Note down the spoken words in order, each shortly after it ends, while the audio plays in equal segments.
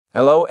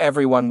Hello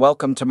everyone,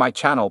 welcome to my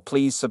channel.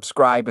 Please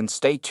subscribe and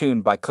stay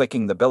tuned by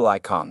clicking the bell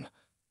icon.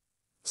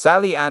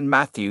 Sally Ann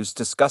Matthews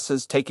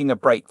discusses taking a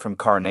break from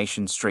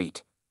Coronation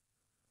Street.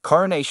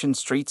 Coronation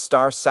Street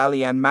star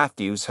Sally Ann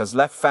Matthews has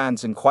left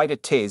fans in quite a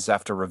tiz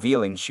after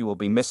revealing she will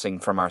be missing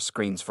from our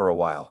screens for a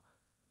while.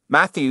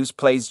 Matthews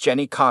plays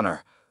Jenny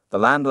Connor, the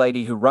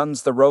landlady who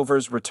runs the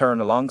Rovers' return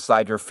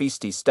alongside her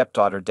feisty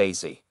stepdaughter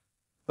Daisy.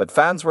 But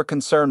fans were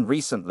concerned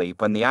recently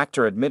when the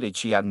actor admitted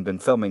she hadn't been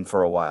filming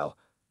for a while.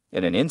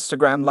 In an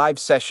Instagram live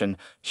session,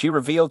 she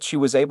revealed she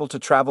was able to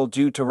travel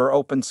due to her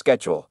open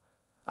schedule.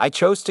 "I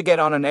chose to get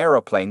on an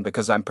aeroplane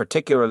because I'm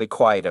particularly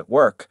quiet at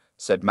work,"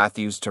 said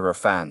Matthews to her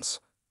fans.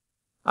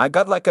 "I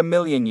got like a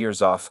million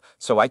years off,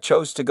 so I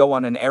chose to go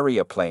on an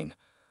aeroplane.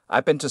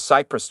 I've been to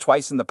Cyprus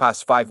twice in the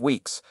past 5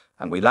 weeks,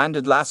 and we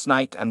landed last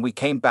night and we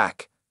came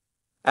back."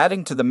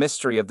 Adding to the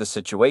mystery of the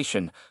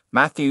situation,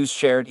 Matthews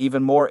shared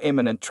even more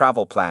imminent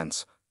travel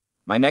plans.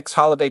 "My next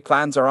holiday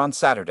plans are on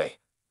Saturday.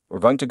 We're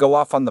going to go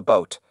off on the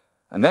boat.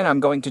 And then I'm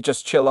going to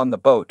just chill on the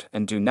boat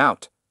and do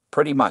nout,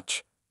 pretty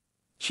much."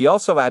 She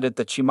also added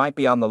that she might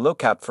be on the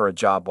lookout for a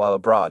job while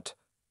abroad.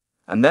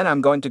 "And then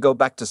I'm going to go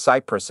back to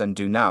Cyprus and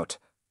do nout.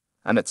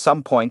 And at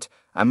some point,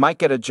 I might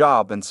get a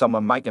job and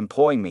someone might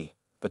employ me,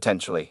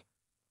 potentially."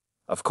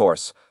 Of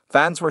course,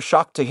 fans were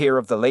shocked to hear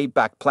of the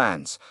laid-back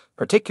plans,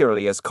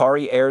 particularly as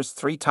Corrie airs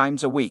 3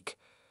 times a week.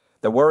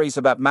 The worries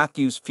about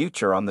Matthews'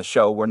 future on the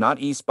show were not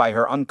eased by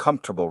her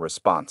uncomfortable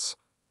response.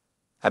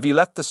 "Have you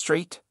left the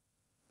street?"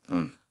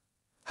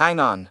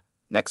 "Hang on,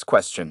 next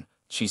question,"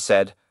 she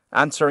said,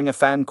 answering a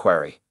fan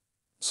query.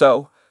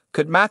 So,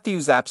 could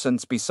Matthews'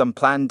 absence be some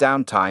planned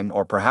downtime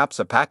or perhaps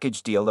a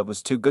package deal that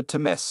was too good to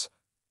miss?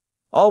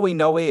 "All we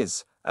know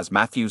is," as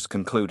Matthews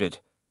concluded,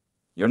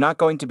 "you're not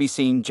going to be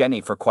seeing Jenny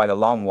for quite a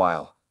long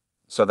while.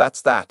 So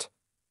that's that."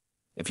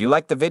 If you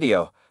liked the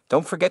video,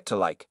 don't forget to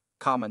like,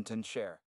 comment and share.